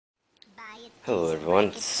Hello everyone,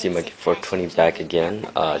 it's CMonkey420 back again.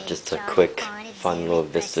 Just a quick, fun little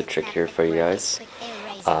Vista trick here for you guys.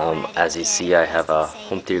 As you see, I have a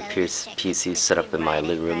home theater PC set up in my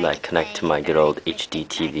living room that I connect to my good old HD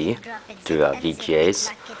TV through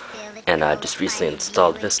VGAs. And I just recently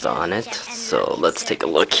installed Vista on it, so let's take a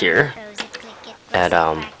look here at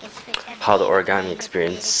how the origami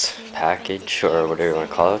experience package, or whatever you want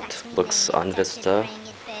to call it, looks on Vista.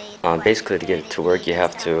 Basically, to get it to work, you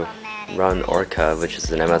have to run orca, which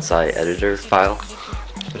is an MSI editor file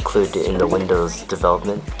included in the Windows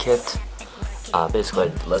development kit. Basically,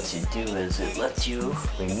 what it lets you do is it lets you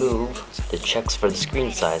remove the checks for the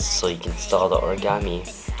screen size so you can install the origami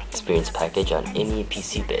experience package on any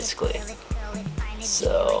PC basically.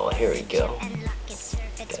 So here we go.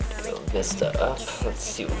 Got to go Vista up. Let's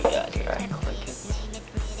see what we got here. I click it.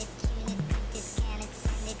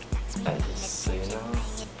 And just so you know,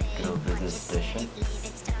 good old business edition.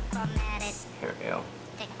 Here we go.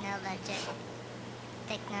 There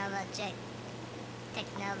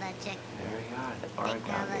we are, the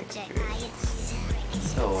origami experience.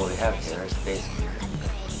 So what we have here is basically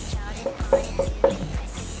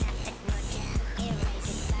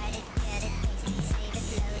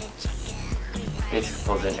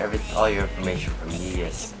pulls in all your information from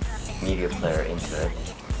media player into it.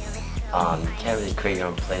 You can't really create your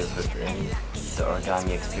own plays within the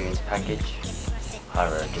origami experience package.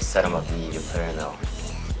 However, just set them up in media player and they'll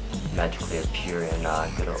magically appear in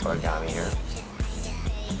good old origami here.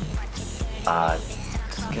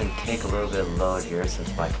 It's gonna take a little bit of load here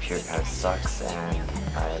since my computer kind of sucks and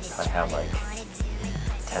I probably have like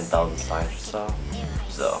 10,000 signs or so.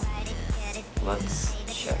 So let's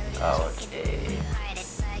check out a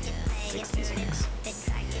 66.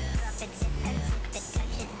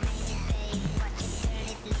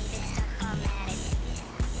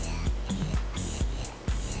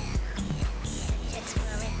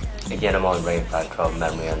 Again, I'm only running 512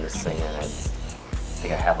 memory on this thing, and I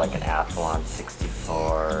think I have like an Athlon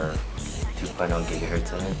 64 2.0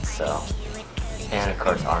 gigahertz in it. So, and of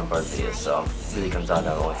course onboard video. So, it really comes out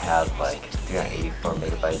that I only have like 384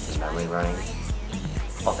 megabytes of memory running.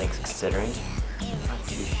 All things considering, not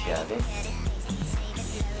too shabby.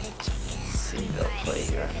 Let's see if they'll play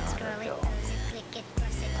here. There we go.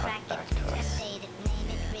 Talk back to us.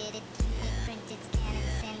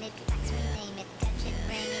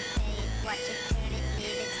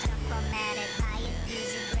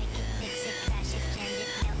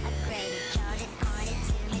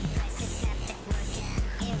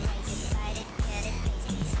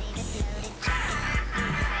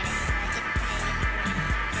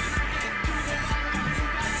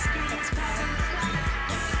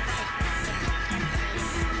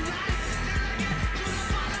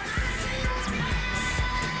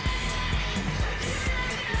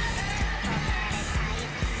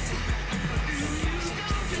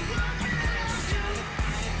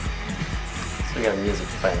 We got music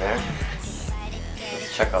playing there.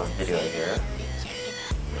 Let's check out the video here.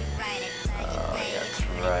 Oh yeah, that's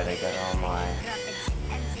right, I got all my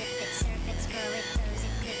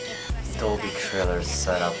Dolby trailers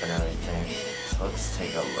set up and everything. So let's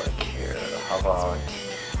take a look here. How about,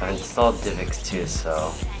 I've installed DivX too,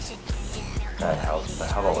 so that helps. But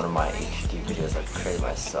how about one of my HD videos I've created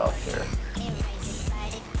myself here?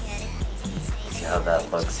 See how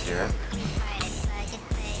that looks here.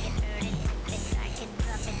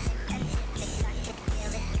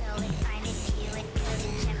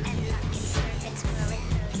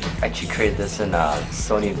 I actually created this in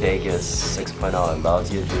Sony Vegas 6.0. It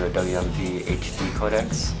allows you to do a WMV HD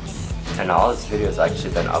codecs. And all this video has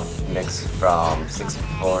actually been upmixed from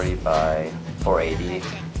 640 by 480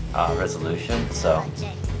 resolution. So,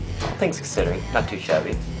 all things considering, not too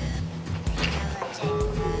shabby.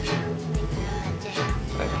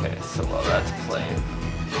 Okay, so while that's playing,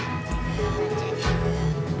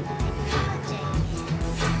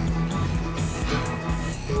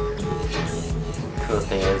 cool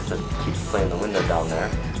thing is it keeps playing the window down there.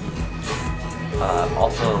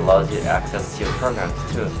 Also allows you access to your programs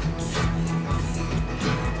too.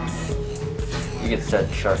 You can set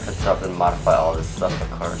shortcuts up and modify all this stuff, of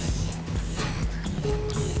course.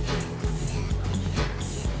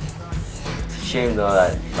 It's a shame though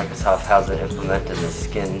that Microsoft hasn't implemented the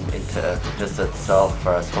skin into Vista itself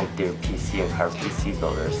for us home theater PC and car PC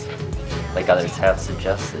builders, like others have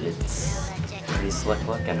suggested. It's pretty slick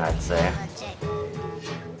looking, I'd say.